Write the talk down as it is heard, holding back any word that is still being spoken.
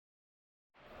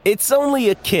It's only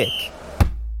a kick,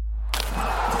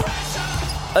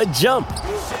 a jump,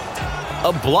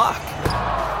 a block.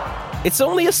 It's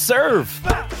only a serve.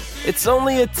 It's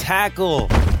only a tackle,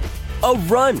 a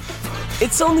run.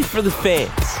 It's only for the fans.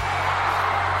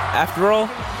 After all,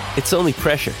 it's only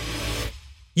pressure.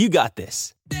 You got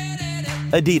this.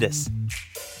 Adidas.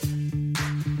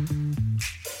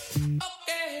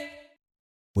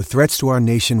 With threats to our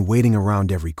nation waiting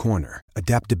around every corner,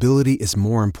 adaptability is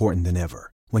more important than ever.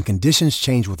 When conditions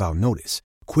change without notice,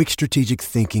 quick strategic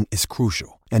thinking is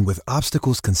crucial. And with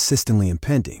obstacles consistently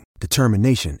impending,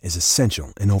 determination is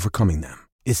essential in overcoming them.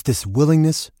 It's this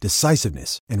willingness,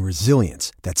 decisiveness, and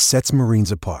resilience that sets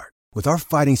Marines apart. With our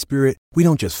fighting spirit, we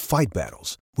don't just fight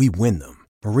battles, we win them.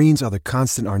 Marines are the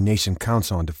constant our nation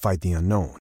counts on to fight the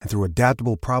unknown. And through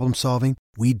adaptable problem solving,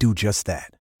 we do just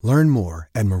that. Learn more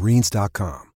at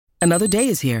marines.com. Another day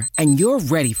is here, and you're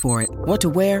ready for it. What to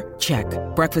wear? Check.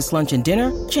 Breakfast, lunch, and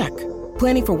dinner? Check.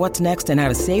 Planning for what's next and how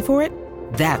to save for it?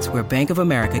 That's where Bank of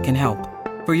America can help.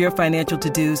 For your financial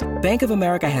to-dos, Bank of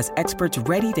America has experts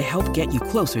ready to help get you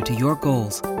closer to your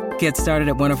goals. Get started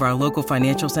at one of our local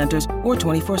financial centers or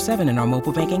 24/7 in our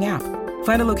mobile banking app.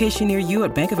 Find a location near you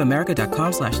at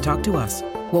bankofamerica.com/talktous.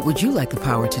 What would you like the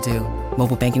power to do?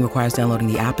 Mobile banking requires downloading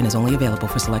the app and is only available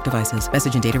for select devices.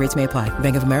 Message and data rates may apply.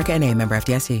 Bank of America NA, member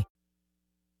FDIC.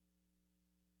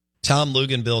 Tom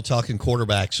Luginbill talking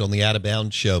quarterbacks on the Out of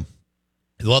Bounds show.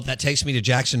 Well, that takes me to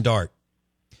Jaxson Dart.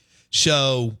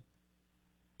 So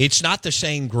it's not the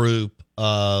same group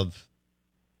of,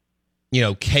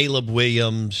 Caleb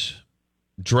Williams,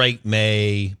 Drake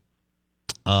May,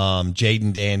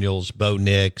 Jaden Daniels, Bo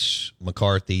Nix,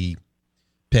 McCarthy,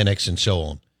 Penix, and so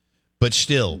on. But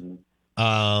still,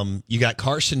 you got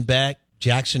Carson Beck,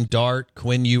 Jaxson Dart,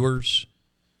 Quinn Ewers,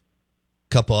 a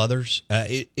couple others.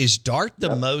 Is Dart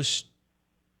the most?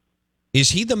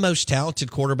 Is he the most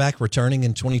talented quarterback returning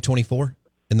in 2024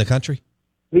 in the country?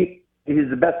 He's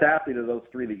the best athlete of those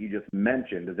three that you just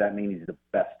mentioned. Does that mean he's the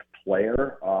best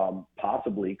player?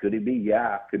 Possibly. Could he be?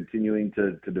 Yeah. Continuing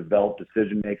to develop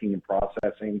decision-making and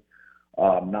processing,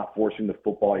 not forcing the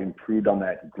football. He improved on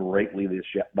that greatly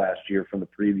last year from the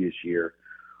previous year.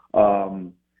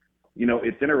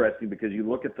 It's interesting because you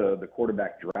look at the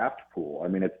quarterback draft pool. I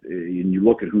mean, and you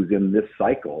look at who's in this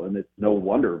cycle, and it's no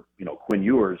wonder, Quinn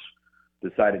Ewers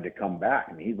decided to come back.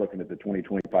 I mean, he's looking at the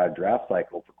 2025 draft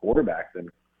cycle for quarterbacks, and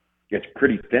it's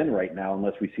pretty thin right now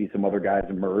unless we see some other guys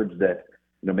emerge that,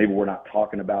 maybe we're not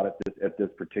talking about at this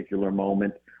particular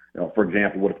moment. For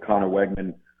example, what if Connor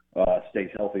Wegman stays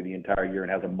healthy the entire year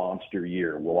and has a monster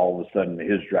year? Will all of a sudden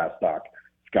his draft stock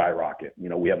skyrocket?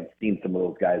 We haven't seen some of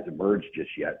those guys emerge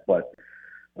just yet, but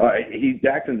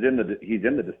Jackson's in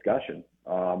the discussion,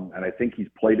 and I think he's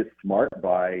played it smart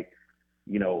by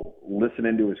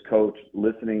listening to his coach,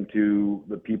 listening to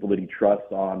the people that he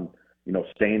trusts on,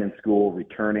 staying in school,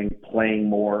 returning, playing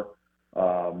more.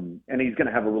 And he's going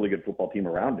to have a really good football team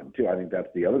around him too. I think that's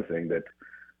the other thing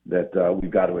that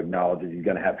we've got to acknowledge is he's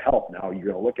going to have help. Now you're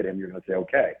going to look at him, you're going to say,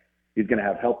 okay, he's going to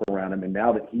have help around him. And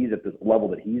now that he's at this level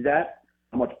that he's at,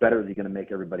 how much better is he going to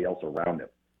make everybody else around him?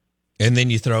 And then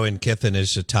you throw in Kiffin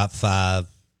as a top 5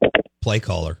 play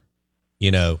caller,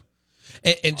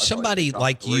 and somebody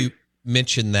like you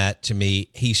mentioned that to me.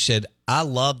 He said, I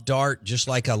love Dart just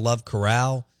like I love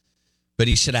Corral, but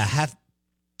he said, I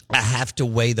have to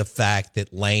weigh the fact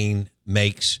that Lane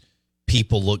makes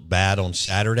people look bad on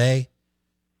Saturday,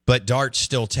 but Dart's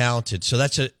still talented. So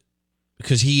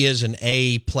because he is an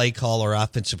A play caller,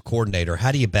 offensive coordinator.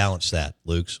 How do you balance that,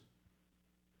 Lukes?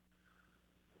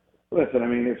 Listen, I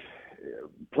mean, if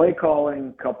play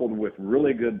calling coupled with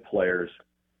really good players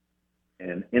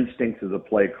and instincts as a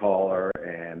play caller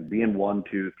and being 1,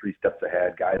 2, 3 steps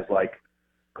ahead, guys like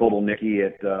Kodalnicki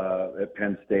at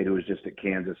Penn State, who was just at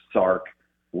Kansas, Sark,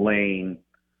 Lane,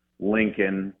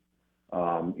 Lincoln,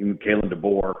 even Kalen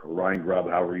DeBoer, Ryan Grubb,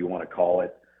 however you want to call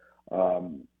it.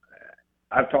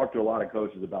 I've talked to a lot of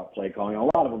coaches about play calling. A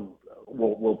lot of them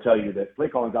will tell you that play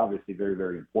calling is obviously very,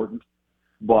 very important,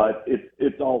 but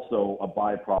it's also a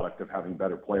byproduct of having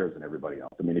better players than everybody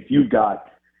else. I mean, if you've got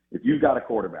a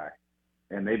quarterback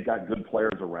and they've got good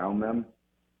players around them,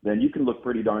 then you can look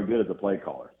pretty darn good as a play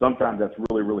caller. Sometimes that's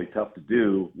really, really tough to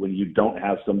do when you don't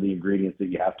have some of the ingredients that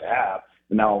you have to have,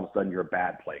 and now all of a sudden you're a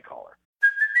bad play caller.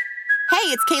 Hey,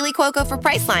 it's Kaylee Cuoco for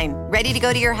Priceline. Ready to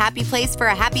go to your happy place for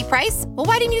a happy price? Well,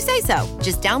 why didn't you say so?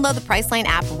 Just download the Priceline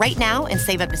app right now and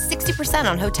save up to 60%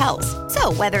 on hotels.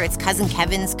 So whether it's Cousin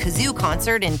Kevin's Kazoo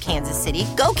Concert in Kansas City,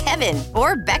 go Kevin,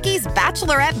 or Becky's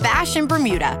Bachelorette Bash in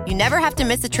Bermuda, you never have to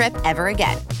miss a trip ever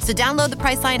again. So download the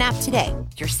Priceline app today.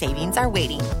 Your savings are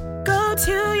waiting. Go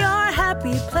to your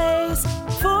happy place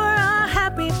for a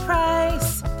happy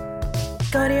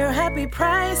Go to your happy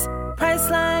price,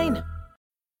 Priceline.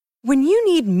 When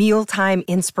you need mealtime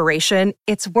inspiration,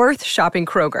 it's worth shopping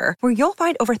Kroger, where you'll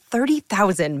find over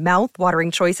 30,000 mouth-watering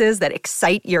choices that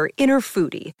excite your inner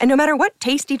foodie. And no matter what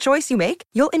tasty choice you make,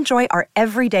 you'll enjoy our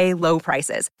everyday low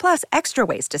prices, plus extra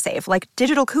ways to save, like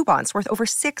digital coupons worth over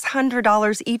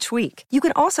 $600 each week. You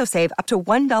can also save up to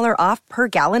 $1 off per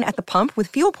gallon at the pump with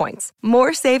fuel points.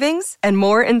 More savings and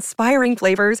more inspiring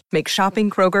flavors make shopping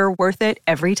Kroger worth it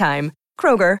every time.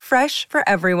 Kroger, fresh for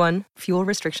everyone. Fuel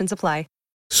restrictions apply.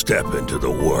 Step into the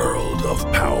world of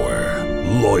power,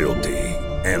 loyalty,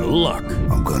 and luck.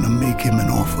 I'm gonna make him an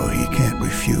offer he can't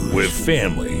refuse. With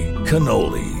family,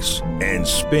 cannolis, and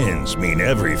spins mean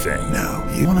everything. Now,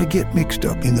 you wanna get mixed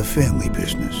up in the family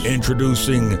business.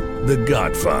 Introducing The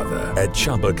Godfather at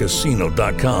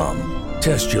ChumbaCasino.com.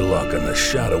 Test your luck in the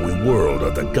shadowy world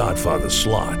of The Godfather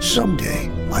slot. Someday,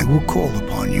 I will call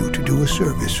upon you to do a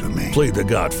service for me. Play The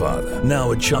Godfather,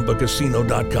 now at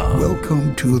ChumbaCasino.com.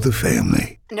 Welcome to the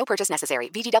family. No purchase necessary.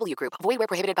 VGW Group. Void where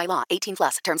prohibited by law. 18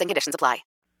 plus. Terms and conditions apply.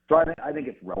 So I think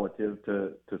it's relative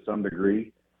to some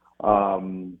degree. But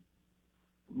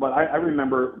I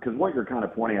remember, because what you're kind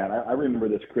of pointing at, I remember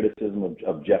this criticism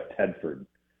of Jeff Tedford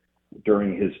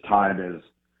during his time as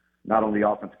not only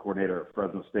offensive coordinator at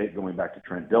Fresno State, going back to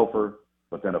Trent Dilfer,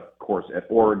 but then, of course, at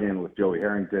Oregon with Joey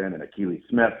Harrington and Akili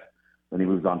Smith. Then he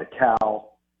moves on to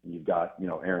Cal. And you've got,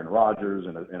 Aaron Rodgers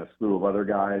and a slew of other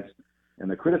guys. And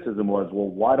the criticism was, well,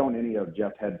 why don't any of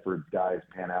Jeff Tedford's guys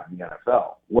pan out in the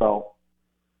NFL? Well,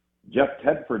 Jeff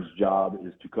Tedford's job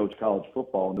is to coach college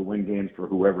football and to win games for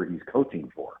whoever he's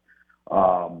coaching for.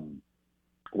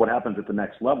 What happens at the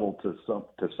next level to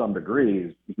some degree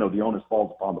is, the onus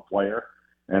falls upon the player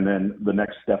and then the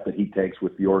next step that he takes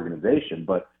with the organization.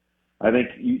 But I think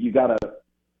you gotta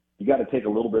take a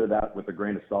little bit of that with a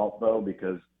grain of salt, though,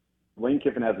 because Lane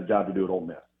Kiffin has a job to do at Ole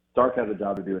Miss. Sark has a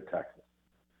job to do at Texas.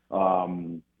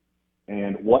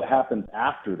 And what happens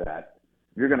after that,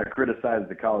 you're going to criticize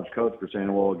the college coach for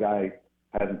saying, well, a guy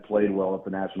hasn't played well at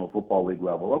the National Football League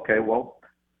level. Okay, well,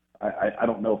 I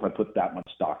don't know if I put that much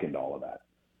stock into all of that.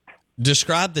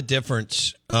 Describe the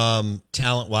difference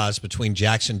talent-wise between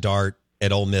Jaxson Dart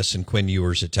at Ole Miss and Quinn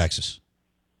Ewers at Texas.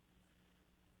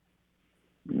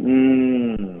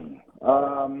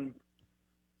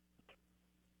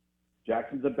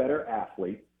 Jackson's a better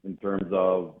athlete in terms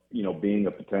of, being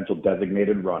a potential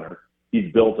designated runner.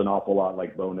 He's built an awful lot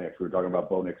like Bo Nix. We were talking about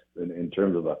Bo Nix in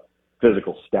terms of a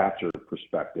physical stature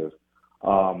perspective.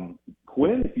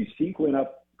 Quinn, if you see Quinn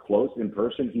up close in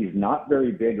person, he's not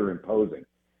very big or imposing.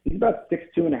 He's about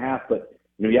 6'2.5", but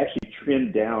he actually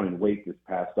trimmed down in weight this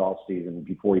past offseason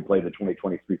before he played the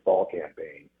 2023 fall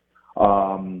campaign.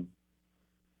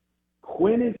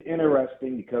 Quinn is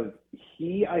interesting because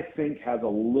he, I think, has a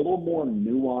little more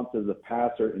nuance as a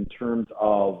passer in terms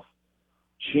of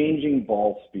changing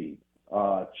ball speed,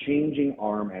 changing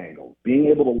arm angles, being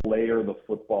able to layer the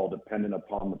football dependent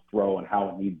upon the throw and how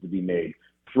it needs to be made,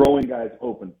 throwing guys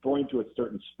open, throwing to a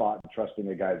certain spot and trusting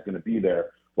a guy's going to be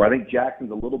there, where I think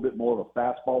Jackson's a little bit more of a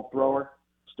fastball thrower,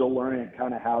 still learning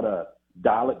kind of how to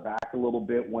dial it back a little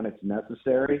bit when it's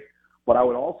necessary. But I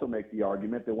would also make the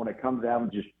argument that when it comes down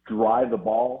to just drive the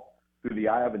ball through the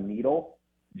eye of a needle,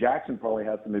 Jaxson probably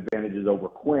has some advantages over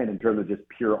Quinn in terms of just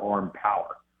pure arm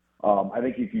power. I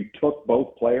think if you took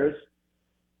both players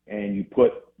and you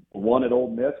put one at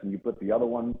Ole Miss and you put the other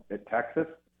one at Texas,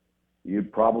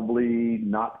 you'd probably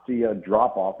not see a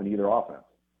drop-off in either offense.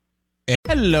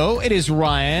 Hello, it is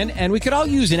Ryan, and we could all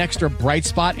use an extra bright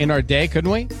spot in our day,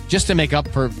 couldn't we? Just to make up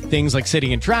for things like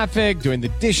sitting in traffic, doing the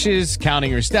dishes,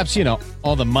 counting your steps,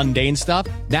 all the mundane stuff.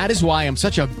 That is why I'm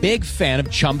such a big fan of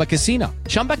Chumba Casino.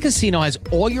 Chumba Casino has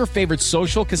all your favorite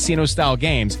social casino-style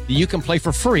games that you can play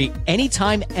for free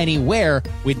anytime, anywhere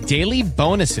with daily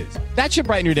bonuses. That should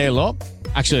brighten your day a little.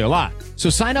 Actually, a lot. So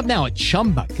sign up now at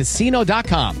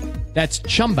ChumbaCasino.com. That's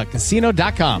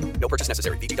ChumbaCasino.com. No purchase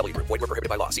necessary. VGW Group. Void where prohibited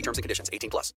by law. See terms and conditions. 18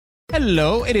 plus.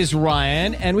 Hello, it is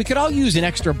Ryan, and we could all use an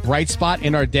extra bright spot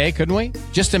in our day, couldn't we?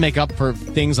 Just to make up for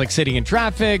things like sitting in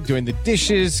traffic, doing the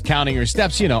dishes, counting your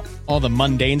steps, all the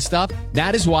mundane stuff.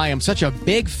 That is why I'm such a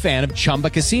big fan of Chumba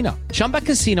Casino. Chumba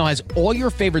Casino has all your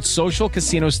favorite social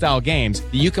casino-style games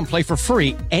that you can play for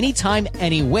free anytime,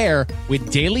 anywhere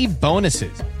with daily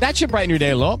bonuses. That should brighten your day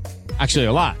a little. Actually,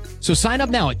 a lot. So sign up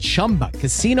now at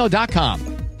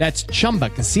ChumbaCasino.com. That's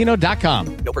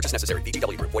ChumbaCasino.com. No purchase necessary.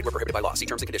 VGW Group. Void where prohibited by law. See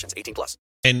terms and conditions. 18 plus.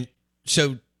 And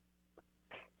so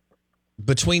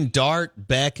between Dart,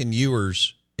 Beck, and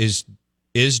Ewers, is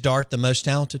Dart the most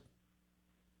talented?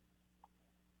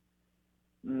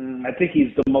 I think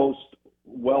he's the most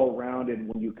well-rounded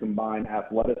when you combine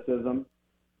athleticism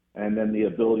and then the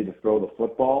ability to throw the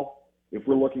football. If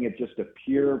we're looking at just a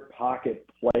pure pocket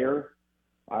player,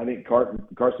 I think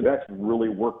Carson Beck's really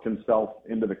worked himself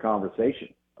into the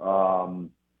conversation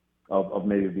of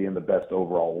maybe being the best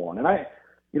overall one. And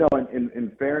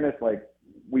in fairness, like,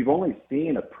 we've only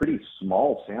seen a pretty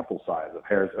small sample size of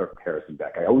Harrison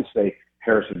Beck. I always say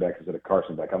Harrison Beck instead of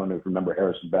Carson Beck. I don't know if you remember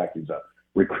Harrison Beck. He's a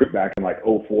recruit back in like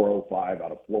 04, 05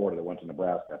 out of Florida that went to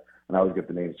Nebraska. And I always get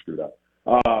the names screwed up.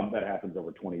 That happens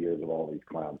over 20 years of all these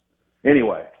clowns.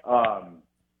 Anyway,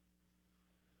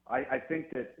 I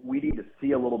think that we need to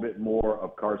see a little bit more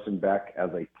of Carson Beck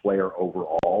as a player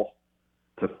overall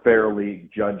to fairly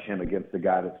judge him against the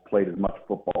guy that's played as much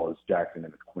football as Jaxson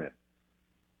and Quinn.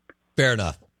 Fair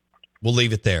enough. We'll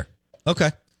leave it there.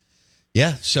 Okay.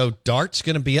 Yeah, so Dart's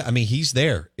going to be, I mean, he's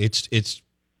there. It's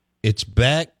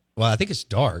Beck. Well, I think it's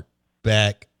Dart,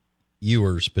 Beck,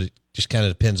 Ewers, but it just kind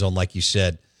of depends on, like you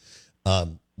said,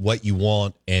 what you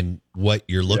want and what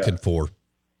you're looking for.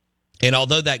 And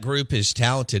although that group is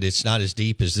talented, it's not as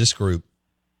deep as this group.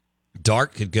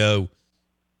 Dart could go,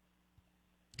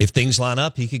 if things line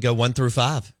up, he could go 1 through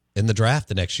 5 in the draft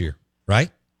the next year, right?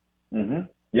 Mm-hmm.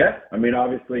 Yeah. I mean,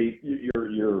 obviously,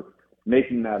 you're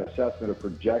making that assessment of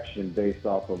projection based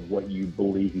off of what you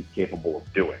believe he's capable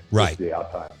of doing. Right. The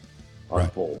outside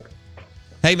unfold. Right.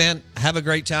 Hey, man, have a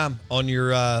great time on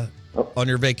your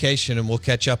vacation, and we'll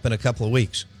catch up in a couple of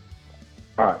weeks.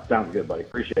 All right. Sounds good, buddy.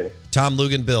 Appreciate it. Tom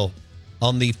Luginbill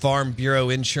on the Farm Bureau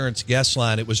Insurance guest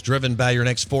line. It was driven by your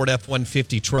next Ford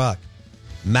F-150 truck.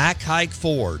 Mack Hike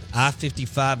Ford,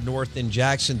 I-55 North in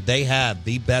Jackson. They have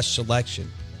the best selection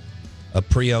of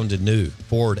pre-owned and new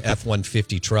Ford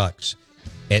F-150 trucks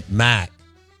at Mack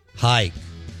Hike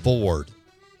Ford,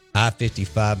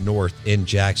 I-55 North in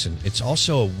Jackson. It's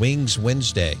also a Wings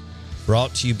Wednesday,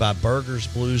 brought to you by Burgers,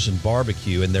 Blues, and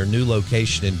Barbecue in their new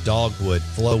location in Dogwood,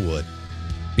 Flowwood.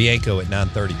 Bianco at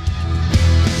 9:30.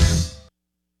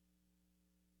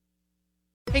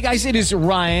 Hey guys, it is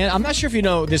Ryan. I'm not sure if you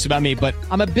know this about me, but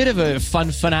I'm a bit of a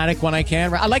fun fanatic when I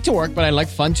can. I like to work, but I like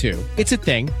fun too. It's a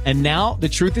thing. And now the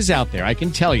truth is out there. I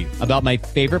can tell you about my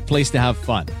favorite place to have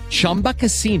fun. Chumba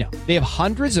Casino. They have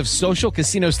hundreds of social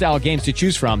casino style games to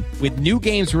choose from with new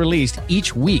games released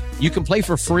each week. You can play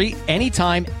for free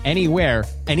anytime, anywhere.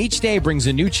 And each day brings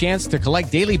a new chance to collect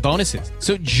daily bonuses.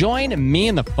 So join me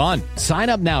in the fun. Sign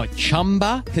up now at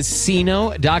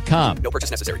ChumbaCasino.com. No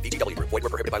purchase necessary. VGW. Void where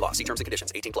prohibited by law. See terms and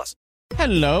conditions. 18+.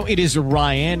 Hello, it is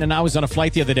Ryan, and I was on a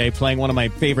flight the other day playing one of my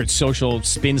favorite social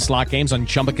spin slot games on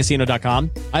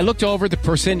ChumbaCasino.com. I looked over at the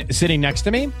person sitting next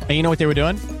to me, and you know what they were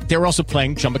doing? They were also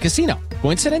playing Chumba Casino.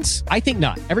 Coincidence? I think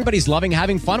not. Everybody's loving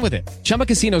having fun with it. Chumba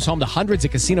Casino is home to hundreds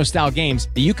of casino-style games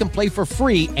that you can play for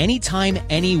free anytime,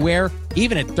 anywhere,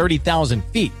 even at 30,000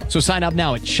 feet. So sign up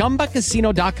now at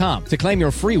ChumbaCasino.com to claim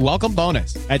your free welcome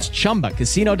bonus. That's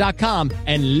ChumbaCasino.com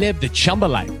and live the Chumba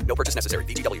life. No purchase necessary.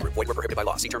 VGW. Void where prohibited by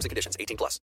law. See terms and conditions.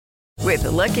 18+. With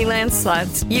the Lucky Land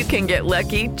Slots, you can get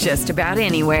lucky just about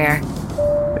anywhere.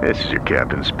 This is your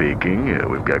captain speaking.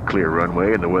 We've got clear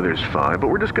runway and the weather's fine, but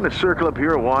we're just going to circle up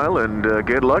here a while and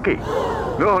get lucky.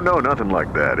 No, nothing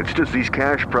like that. It's just these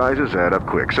cash prizes add up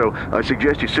quick. So I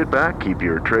suggest you sit back, keep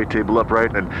your tray table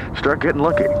upright, and start getting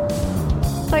lucky.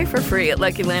 Play for free at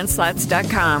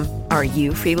LuckyLandSlots.com. Are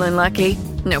you feeling lucky?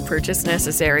 No purchase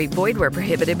necessary. Void where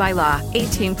prohibited by law.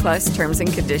 18+ terms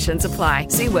and conditions apply.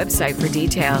 See website for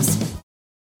details.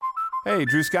 Hey,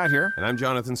 Drew Scott here, and I'm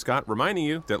Jonathan Scott, reminding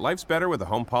you that life's better with a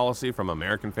home policy from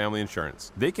American Family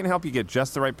Insurance. They can help you get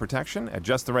just the right protection at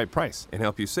just the right price and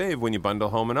help you save when you bundle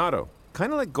home and auto.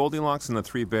 Kind of like Goldilocks and the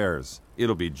Three Bears.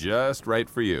 It'll be just right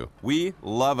for you. We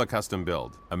love a custom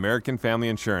build. American Family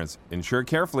Insurance. Insure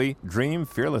carefully, dream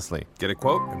fearlessly. Get a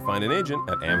quote and find an agent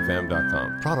at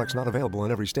amfam.com. Products not available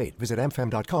in every state. Visit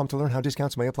amfam.com to learn how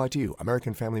discounts may apply to you.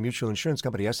 American Family Mutual Insurance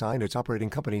Company, SI, and its operating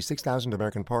company, 6000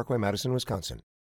 American Parkway, Madison, Wisconsin.